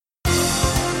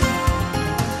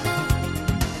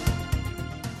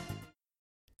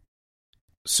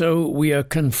So we are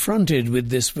confronted with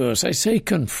this verse. I say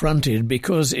confronted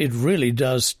because it really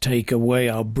does take away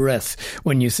our breath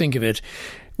when you think of it.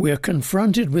 We are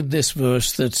confronted with this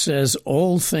verse that says,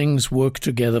 all things work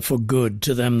together for good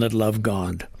to them that love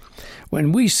God.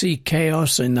 When we see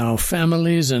chaos in our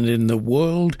families and in the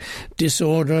world,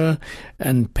 disorder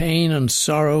and pain and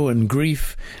sorrow and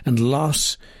grief and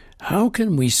loss, how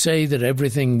can we say that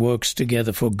everything works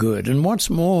together for good? And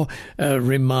what's more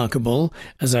remarkable,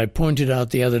 as I pointed out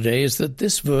the other day, is that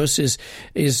this verse is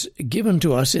given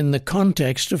to us in the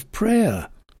context of prayer.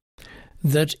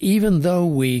 That even though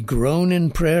we groan in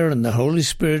prayer and the Holy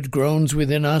Spirit groans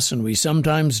within us and we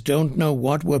sometimes don't know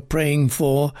what we're praying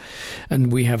for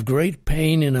and we have great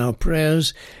pain in our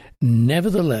prayers,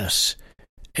 nevertheless,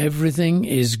 everything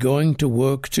is going to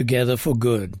work together for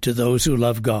good to those who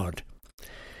love God.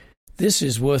 This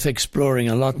is worth exploring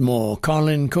a lot more.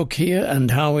 Colin Cook here, and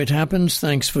How It Happens.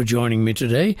 Thanks for joining me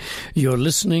today. You're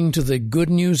listening to the good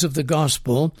news of the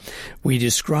gospel. We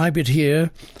describe it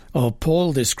here, or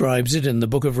Paul describes it in the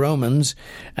book of Romans,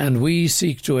 and we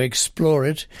seek to explore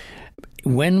it.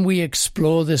 When we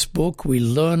explore this book, we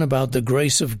learn about the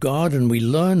grace of God, and we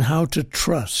learn how to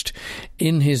trust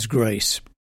in His grace.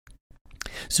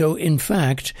 So, in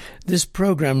fact, this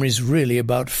program is really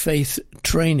about faith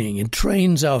training. It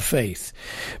trains our faith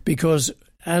because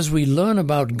as we learn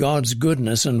about God's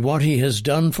goodness and what He has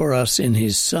done for us in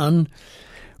His Son,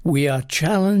 we are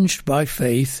challenged by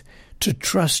faith to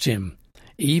trust Him,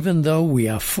 even though we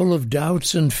are full of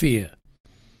doubts and fear.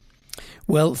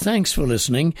 Well, thanks for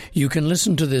listening. You can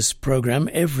listen to this program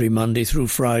every Monday through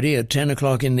Friday at 10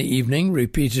 o'clock in the evening,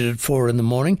 repeated at 4 in the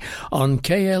morning, on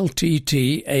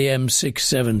KLTT AM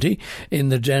 670 in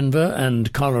the Denver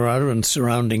and Colorado and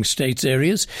surrounding states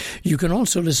areas. You can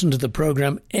also listen to the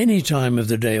program any time of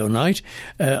the day or night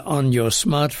on your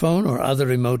smartphone or other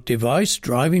remote device,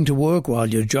 driving to work while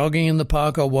you're jogging in the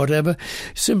park or whatever.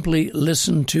 Simply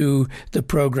listen to the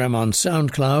program on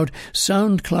SoundCloud,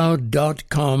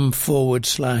 soundcloud.com/FaithQuest,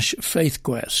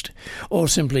 or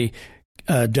simply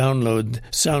download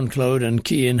SoundCloud and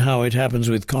key in How It Happens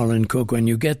with Colin Cook when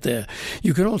you get there.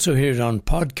 You can also hear it on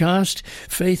podcast,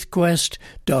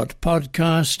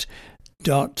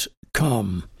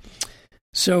 faithquest.podcast.com.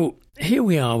 So here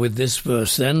we are with this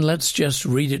verse then. Let's just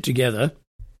read it together.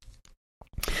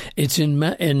 It's in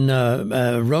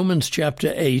Romans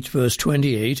chapter 8, verse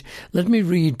 28. Let me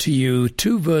read to you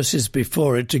 2 verses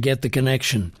before it to get the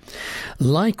connection.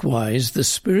 Likewise, the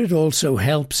Spirit also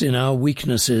helps in our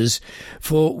weaknesses,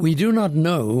 for we do not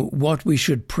know what we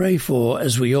should pray for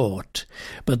as we ought,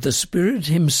 but the Spirit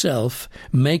Himself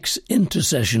makes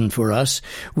intercession for us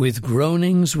with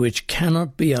groanings which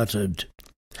cannot be uttered.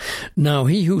 Now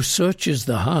He who searches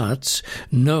the hearts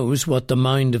knows what the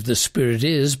mind of the Spirit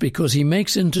is, because He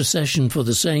makes intercession for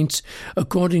the saints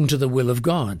according to the will of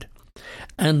God.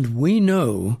 And we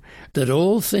know that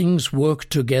all things work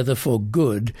together for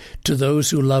good to those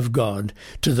who love God,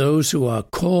 to those who are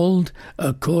called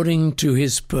according to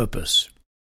His purpose.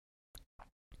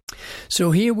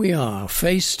 So here we are,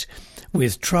 faced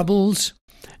with troubles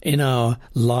in our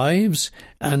lives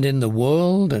and in the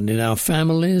world and in our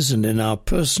families and in our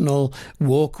personal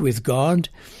walk with God.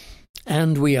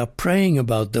 And we are praying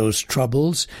about those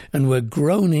troubles, and we're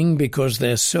groaning because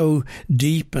they're so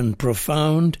deep and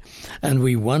profound, and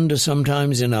we wonder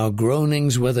sometimes in our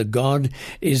groanings whether God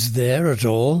is there at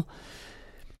all.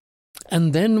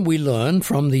 And then we learn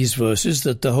from these verses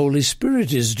that the Holy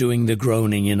Spirit is doing the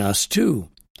groaning in us too.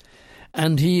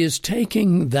 And He is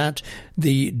taking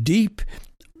the deep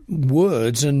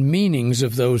words and meanings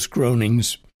of those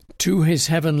groanings to His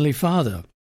Heavenly Father,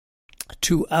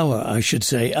 to our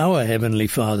Heavenly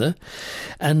Father,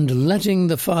 and letting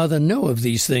the Father know of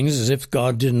these things, as if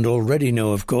God didn't already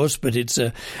know, of course, but it's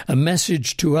a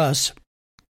message to us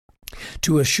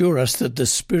to assure us that the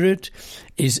Spirit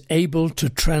is able to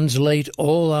translate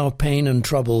all our pain and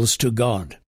troubles to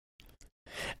God.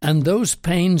 And those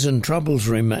pains and troubles,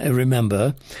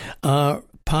 remember, are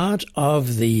part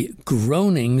of the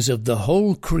groanings of the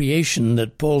whole creation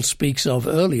that Paul speaks of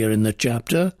earlier in the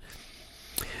chapter,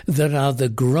 that are the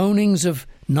groanings of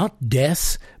not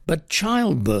death, but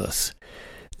childbirth.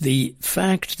 The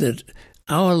fact that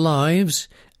our lives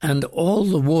and all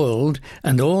the world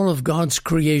and all of God's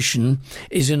creation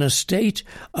is in a state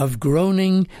of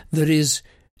groaning that is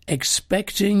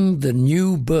expecting the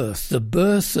new birth, the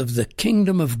birth of the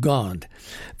kingdom of God.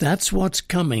 That's what's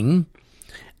coming,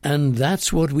 and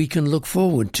that's what we can look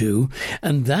forward to.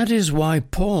 And that is why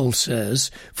Paul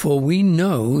says, for we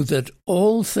know that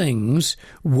all things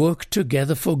work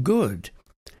together for good.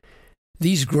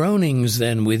 These groanings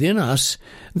then within us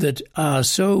that are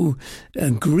so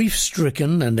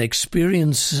grief-stricken and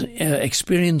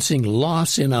experiencing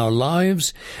loss in our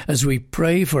lives as we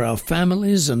pray for our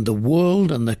families and the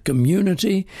world and the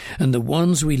community and the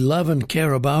ones we love and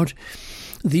care about,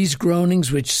 these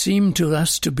groanings which seem to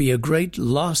us to be a great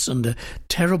loss and a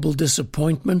terrible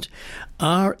disappointment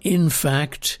are in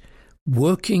fact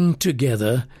working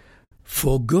together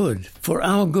for good, for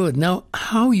our good. Now,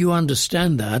 how you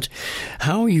understand that,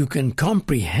 how you can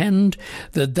comprehend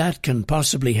that that can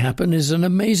possibly happen is an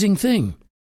amazing thing.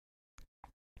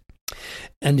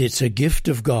 And it's a gift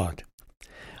of God.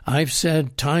 I've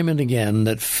said time and again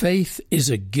that faith is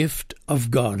a gift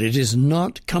of God. It is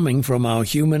not coming from our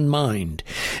human mind.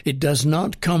 It does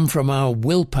not come from our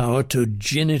willpower to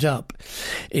gin it up.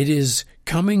 It is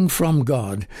coming from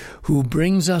God, who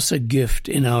brings us a gift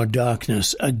in our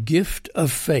darkness, a gift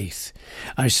of faith.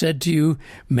 I said to you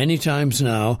many times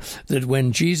now that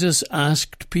when Jesus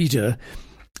asked Peter,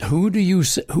 Who do you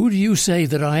say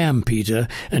that I am, Peter?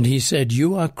 And he said,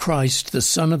 You are Christ, the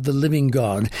Son of the living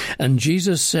God. And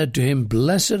Jesus said to him,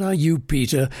 Blessed are you,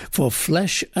 Peter, for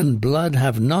flesh and blood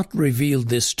have not revealed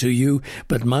this to you,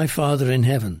 but my Father in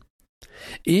heaven.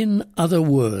 In other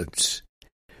words,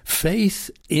 faith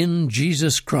in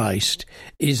Jesus Christ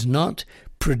is not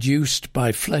produced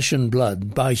by flesh and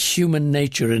blood, by human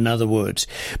nature, in other words,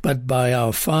 but by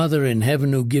our Father in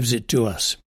heaven who gives it to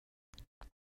us.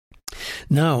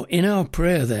 Now, in our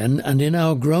prayer then, and in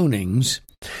our groanings,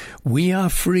 we are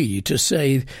free to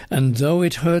say, and though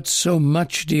it hurts so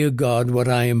much, dear God, what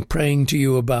I am praying to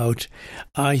you about,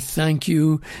 I thank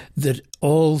you that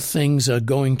all things are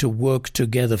going to work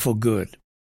together for good.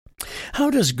 How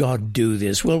does God do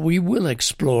this? Well, we will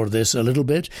explore this a little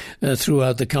bit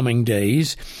throughout the coming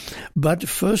days. But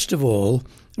first of all,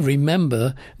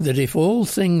 remember that if all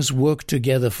things work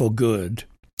together for good,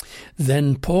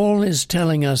 then Paul is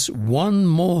telling us one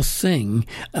more thing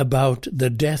about the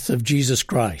death of Jesus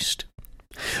Christ.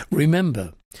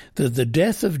 Remember that the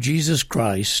death of Jesus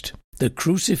Christ, the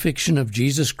crucifixion of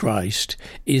Jesus Christ,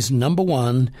 is, number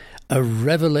one, a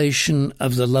revelation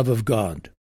of the love of God.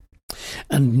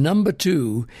 And number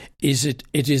two is it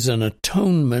is an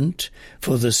atonement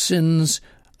for the sins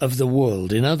of the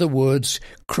world. In other words,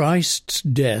 Christ's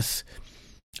death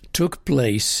took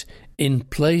place in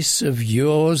place of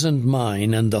yours and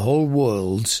mine and the whole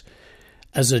world's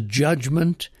as a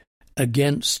judgment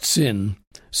against sin,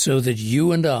 so that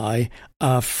you and I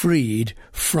are freed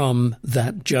from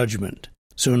that judgment.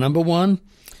 So number one,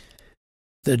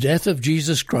 the death of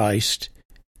Jesus Christ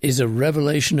is a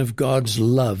revelation of God's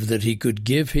love that he could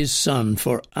give his Son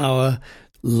for our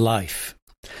life.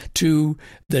 Two,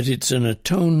 that it's an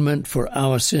atonement for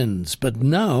our sins. But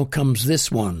now comes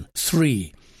this one.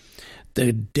 Three,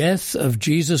 the death of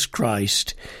Jesus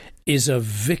Christ is a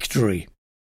victory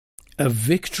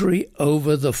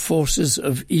over the forces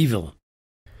of evil.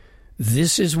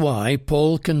 This is why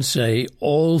Paul can say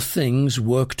all things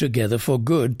work together for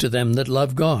good to them that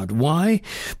love God. Why?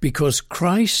 Because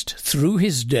Christ, through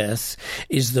his death,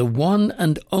 is the one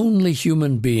and only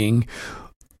human being,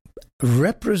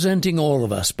 representing all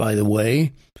of us, by the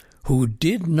way, who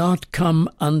did not come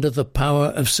under the power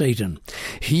of Satan.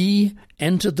 He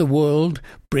entered the world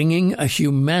bringing a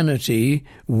humanity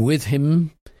with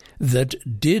him that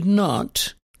did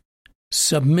not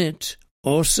submit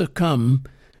or succumb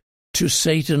to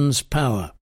Satan's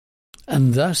power.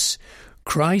 And thus,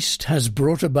 Christ has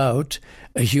brought about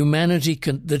a humanity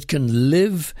that can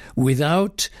live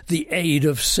without the aid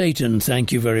of Satan,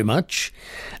 thank you very much,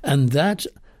 and that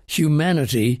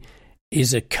humanity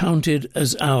is accounted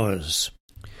as ours.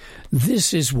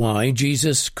 This is why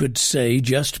Jesus could say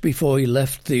just before he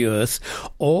left the earth,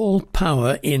 all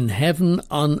power in heaven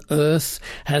on earth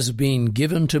has been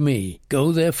given to me.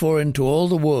 Go therefore into all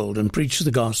the world and preach the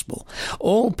gospel.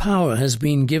 All power has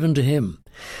been given to him.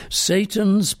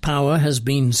 Satan's power has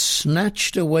been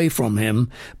snatched away from him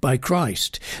by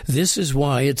Christ. This is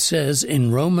why it says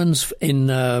in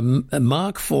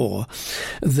Mark 4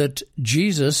 that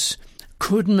Jesus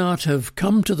could not have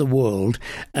come to the world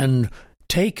and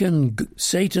taken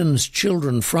Satan's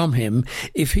children from him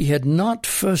if he had not,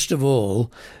 first of all,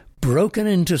 broken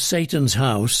into Satan's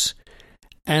house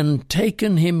and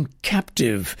taken him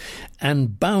captive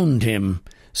and bound him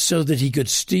so that he could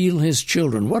steal his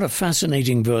children. What a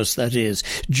fascinating verse that is.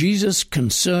 Jesus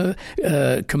compares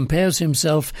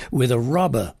himself with a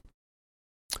robber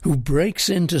who breaks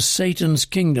into Satan's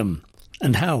kingdom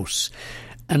and house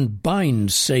and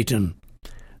binds Satan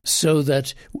so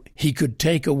that he could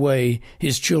take away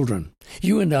his children.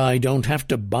 You and I don't have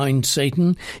to bind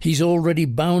Satan. He's already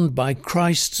bound by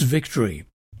Christ's victory.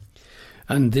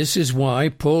 And this is why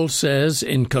Paul says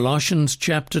in Colossians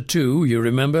chapter 2, you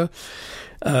remember,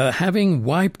 having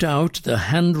wiped out the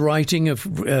handwriting of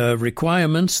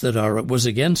requirements that was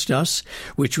against us,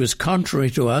 which was contrary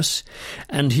to us,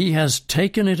 and he has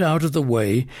taken it out of the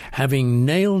way, having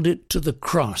nailed it to the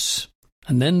cross.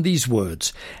 And then these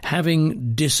words,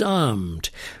 having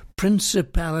disarmed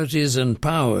principalities and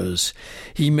powers,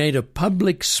 he made a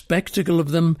public spectacle of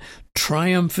them,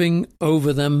 triumphing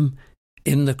over them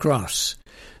in the cross.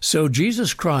 So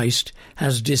Jesus Christ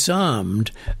has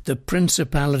disarmed the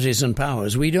principalities and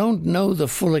powers. We don't know the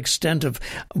full extent of,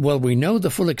 we know the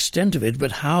full extent of it,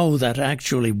 but how that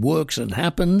actually works and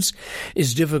happens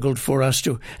is difficult for us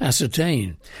to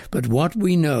ascertain. But what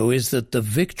we know is that the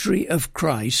victory of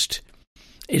Christ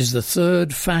is the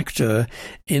third factor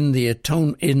in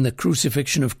the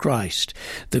crucifixion of Christ.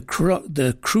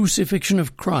 The crucifixion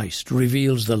of Christ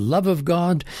reveals the love of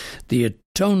God, the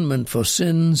atonement for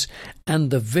sins,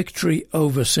 and the victory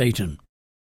over Satan.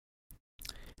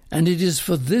 And it is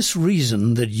for this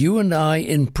reason that you and I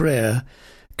in prayer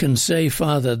can say,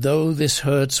 Father, though this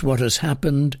hurts what has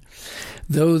happened,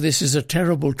 though this is a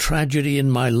terrible tragedy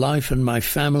in my life and my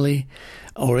family,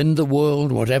 or in the world,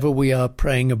 whatever we are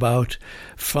praying about,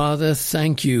 Father,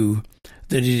 thank you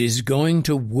that it is going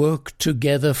to work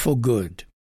together for good.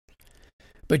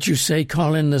 But you say,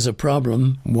 Colin, there's a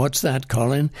problem. What's that,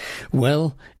 Colin?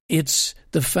 Well, it's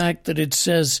the fact that it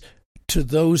says to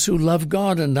those who love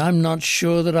God, and I'm not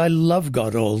sure that I love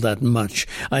God all that much.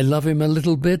 I love him a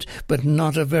little bit, but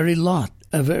not a very lot,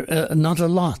 not a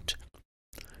lot.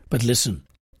 But listen,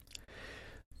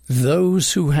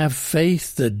 those who have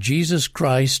faith that Jesus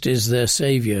Christ is their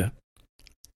Savior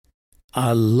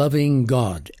are loving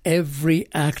God. Every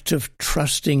act of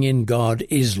trusting in God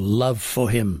is love for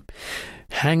him.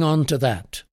 Hang on to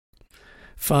that.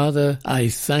 Father, I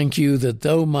thank you that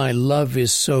though my love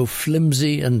is so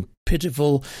flimsy and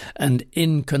pitiful and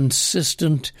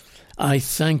inconsistent, I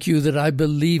thank you that I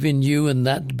believe in you, and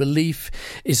that belief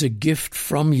is a gift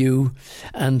from you.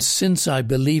 And since I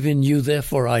believe in you,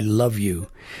 therefore I love you.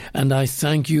 And I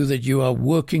thank you that you are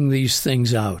working these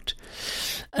things out.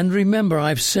 And remember,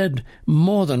 I've said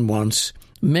more than once,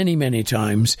 many, many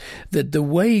times, that the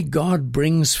way God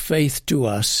brings faith to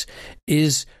us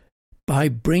is by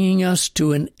bringing us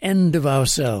to an end of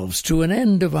ourselves, to an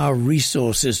end of our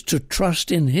resources, to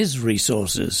trust in his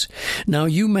resources. Now,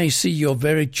 you may see your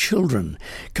very children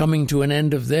coming to an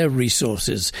end of their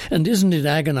resources, and isn't it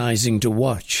agonizing to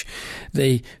watch?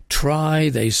 They try,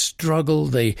 they struggle,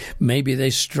 maybe they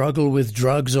struggle with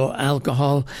drugs or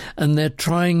alcohol, and they're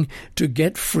trying to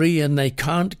get free and they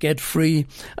can't get free,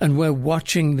 and we're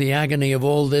watching the agony of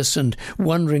all this and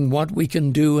wondering what we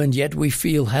can do, and yet we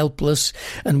feel helpless,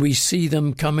 and we see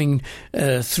them coming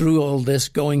through all this,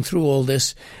 going through all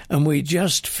this, and we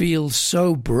just feel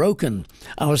so broken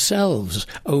ourselves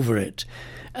over it.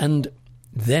 And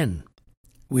then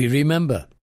we remember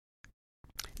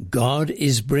God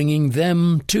is bringing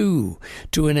them too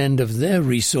to an end of their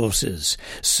resources,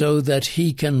 so that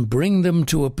he can bring them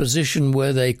to a position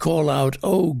where they call out,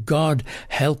 "Oh God,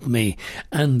 help me,"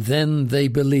 and then they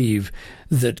believe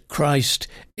that Christ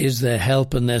is their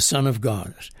help and their Son of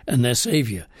God and their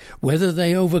Savior. Whether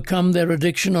they overcome their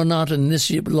addiction or not in this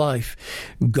life,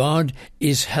 God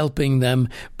is helping them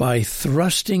by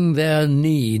thrusting their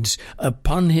needs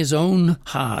upon his own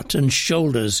heart and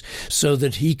shoulders so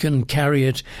that he can carry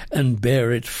it and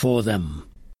bear it for them.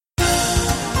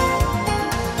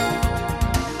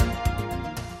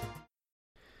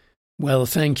 Well,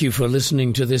 thank you for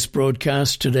listening to this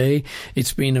broadcast today.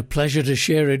 It's been a pleasure to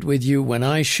share it with you. When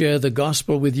I share the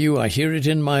gospel with you, I hear it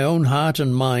in my own heart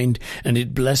and mind, and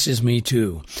it blesses me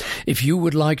too. If you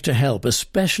would like to help,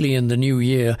 especially in the new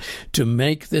year, to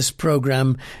make this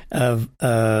program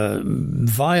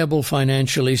viable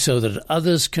financially so that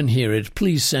others can hear it,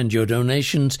 please send your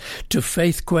donations to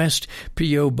FaithQuest,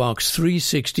 P.O. Box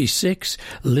 366,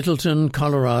 Littleton,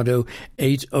 Colorado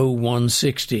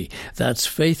 80160. That's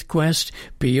FaithQuest,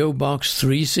 P.O. Box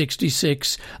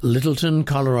 366, Littleton,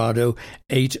 Colorado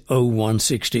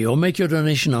 80160. Or make your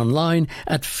donation online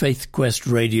at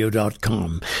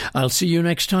faithquestradio.com. I'll see you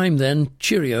next time then.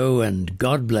 Cheerio and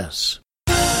God bless.